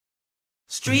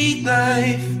Street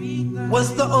life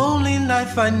was the only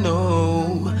life I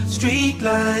know. Street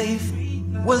life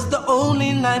was the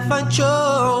only life I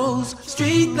chose.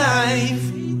 Street life,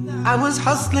 I was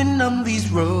hustling on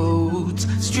these roads.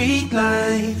 Street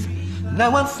life,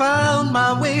 now I found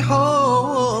my way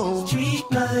home. Street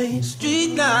life,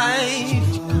 street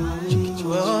life,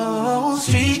 oh,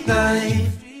 street life,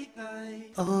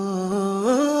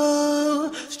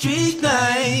 oh, street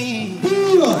life.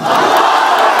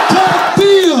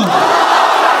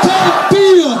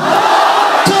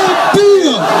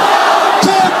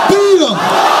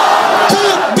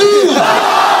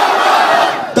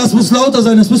 Das muss lauter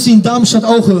sein, das müsst ihr in Darmstadt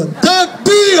auch hören.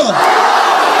 Takbir!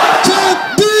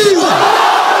 Takbir!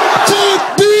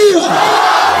 Takbir!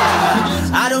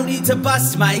 I don't need to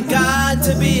bust my gun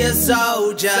to be a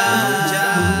soldier.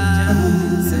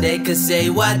 So they can say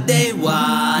what they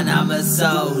want, I'm a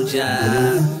soldier.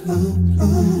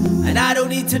 And I don't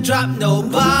need to drop no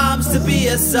bombs to be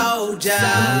a soldier.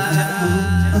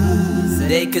 So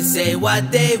they can say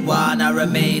what they want, I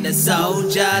remain a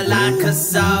soldier, like a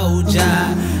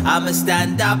soldier. I'ma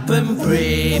stand up and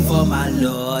pray for my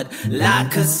Lord,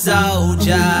 like a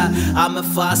soldier. I'ma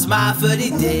fast my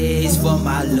 30 days for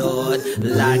my Lord,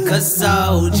 like a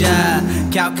soldier.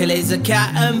 Calculate the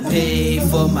cat and pay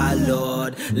for my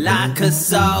Lord, like a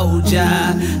soldier.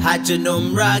 Hajj and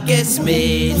Umrah gets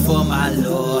made for my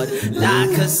Lord,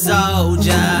 like a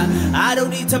soldier. I don't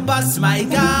need to bust my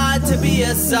gun to be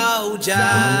a soldier.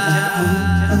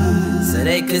 So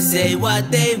they can say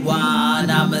what they want,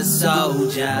 I'm a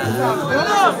soldier.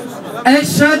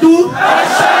 Ashhadu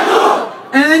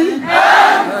an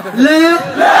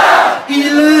la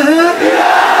ilaha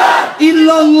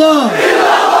illallah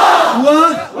wa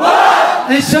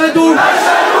ashhadu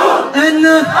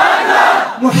anna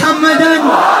Muhammadan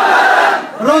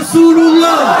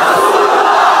Rasulullah.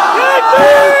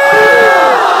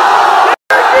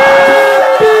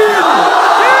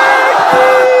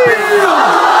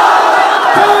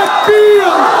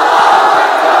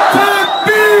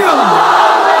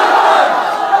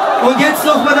 Und jetzt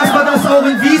nochmal, dass man das auch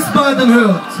in Wiesbaden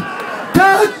hört.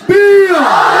 Takbir!